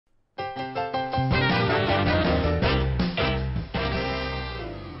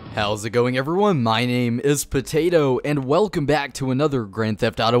How's it going, everyone? My name is Potato, and welcome back to another Grand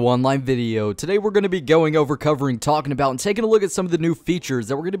Theft Auto Online video. Today we're going to be going over, covering, talking about, and taking a look at some of the new features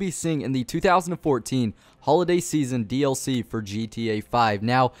that we're going to be seeing in the 2014 Holiday Season DLC for GTA 5.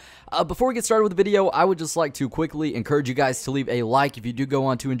 Now, before we get started with the video, I would just like to quickly encourage you guys to leave a like if you do go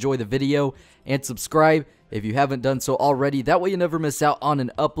on to enjoy the video, and subscribe if you haven't done so already. That way you never miss out on an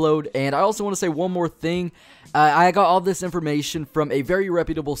upload. And I also want to say one more thing. I got all this information from a very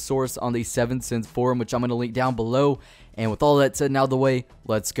reputable source on the 7 Cents forum, which I'm going to link down below. And with all that said and out of the way,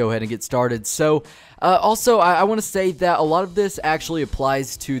 let's go ahead and get started. So, also, I want to say that a lot of this actually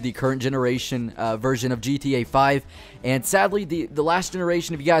applies to the current generation version of GTA 5. And sadly, the last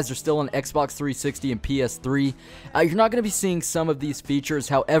generation, if you guys are still on Xbox 360 and PS3, you're not going to be seeing some of these features.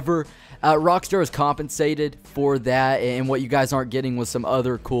 However, Rockstar has compensated for that, and what you guys aren't getting was some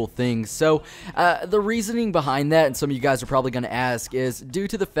other cool things. So, the reasoning behind that, and some of you guys are probably going to ask, is due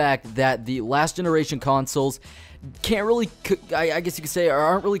to the fact that the last generation consoles can't really, I guess you could say,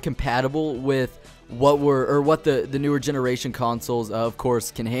 aren't really compatible with what the newer generation consoles, of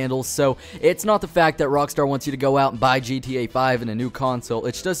course, can handle. So it's not the fact that Rockstar wants you to go out and buy GTA 5 and a new console.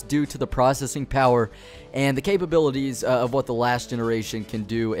 It's just due to the processing power and the capabilities of what the last generation can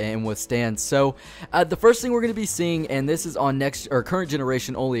do and withstand. So the first thing we're going to be seeing, and this is on current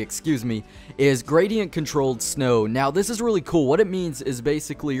generation only, excuse me, is gradient controlled snow. Now this is really cool. What it means is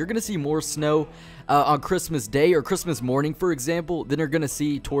basically you're going to see more snow on Christmas Day or Christmas morning, for example, than you're going to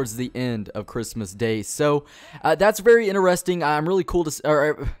see towards the end of Christmas Day. So that's very interesting. I'm really cool to,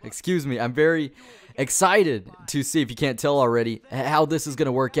 I'm very excited to see, if you can't tell already, how this is going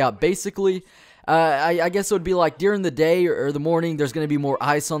to work out. Basically, I guess it would be like during the day or the morning, there's going to be more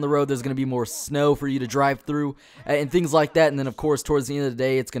ice on the road, there's going to be more snow for you to drive through, and things like that. And then, of course, towards the end of the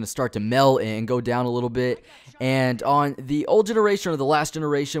day, it's going to start to melt and go down a little bit. And on the old generation or the last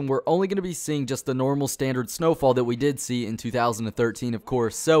generation, we're only going to be seeing just the normal standard snowfall that we did see in 2013, of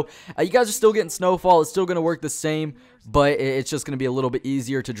course. So you guys are still getting snowfall. It's still going to work the same, but it's just going to be a little bit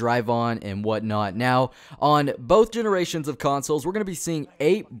easier to drive on and whatnot. Now, on both generations of consoles, we're going to be seeing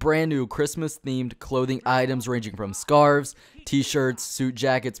 8 brand new Christmas-themed clothing items ranging from scarves, t-shirts, suit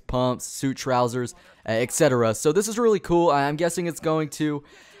jackets, pumps, suit trousers, etc. So this is really cool. I'm guessing it's going to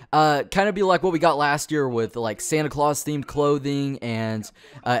kind of be like what we got last year with like Santa Claus themed clothing and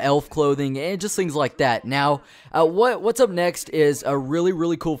elf clothing and just things like that. Now, what's up next is a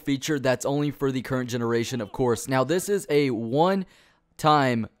really cool feature that's only for the current generation, of course. Now, this is a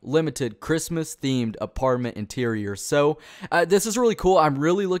one-time limited Christmas themed apartment interior. So this is really cool. I'm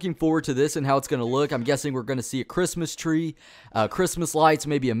really looking forward to this and how it's going to look. I'm guessing we're going to see a Christmas tree, Christmas lights,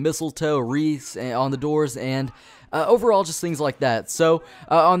 maybe a mistletoe, wreaths on the doors, and overall, just things like that. So,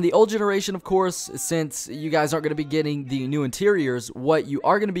 on the old generation, of course, since you guys aren't going to be getting the new interiors, what you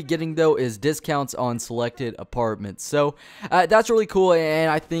are going to be getting, though, is discounts on selected apartments. So, that's really cool,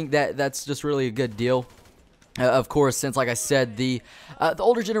 and I think that that's just really a good deal. Of course, since, like I said, the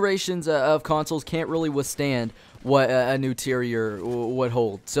older generations of consoles can't really withstand what a new interior would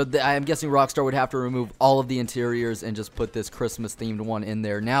hold. So I'm guessing Rockstar would have to remove all of the interiors and just put this Christmas-themed one in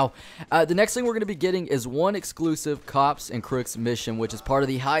there. Now, the next thing we're going to be getting is one exclusive Cops and Crooks mission, which is part of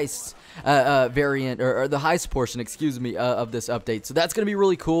the Heists variant, or the Heist portion, excuse me, of this update. So that's going to be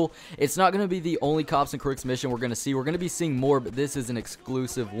really cool. It's not going to be the only Cops and Crooks mission we're going to see. We're going to be seeing more, but this is an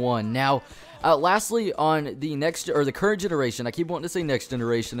exclusive one. Now, lastly, on the current generation, I keep wanting to say next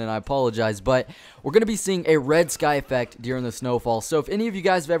generation, and I apologize, but we're going to be seeing a red sky effect during the snowfall. So if any of you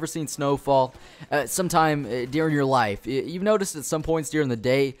guys have ever seen snowfall sometime during your life, you've noticed at some points during the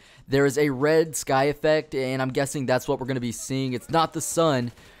day there is a red sky effect, and I'm guessing that's what we're going to be seeing. It's not the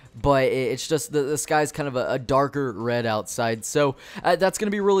sun, but it's just the sky's kind of a darker red outside. So that's going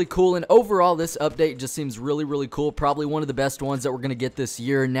to be really cool. And overall, this update just seems really cool. Probably one of the best ones that we're going to get this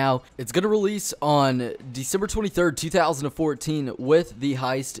year. Now, it's going to release on December 23rd, 2014 with the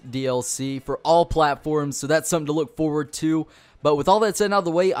Heist DLC for all platforms. So that's something to look forward to. But with all that said and out of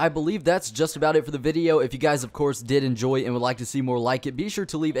the way, I believe that's just about it for the video. If you guys, of course, did enjoy and would like to see more like it, be sure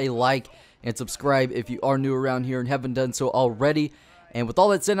to leave a like and subscribe if you are new around here and haven't done so already. And with all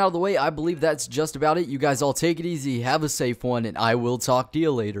that said out of the way, I believe that's just about it. You guys all take it easy, have a safe one, and I will talk to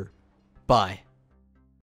you later. Bye.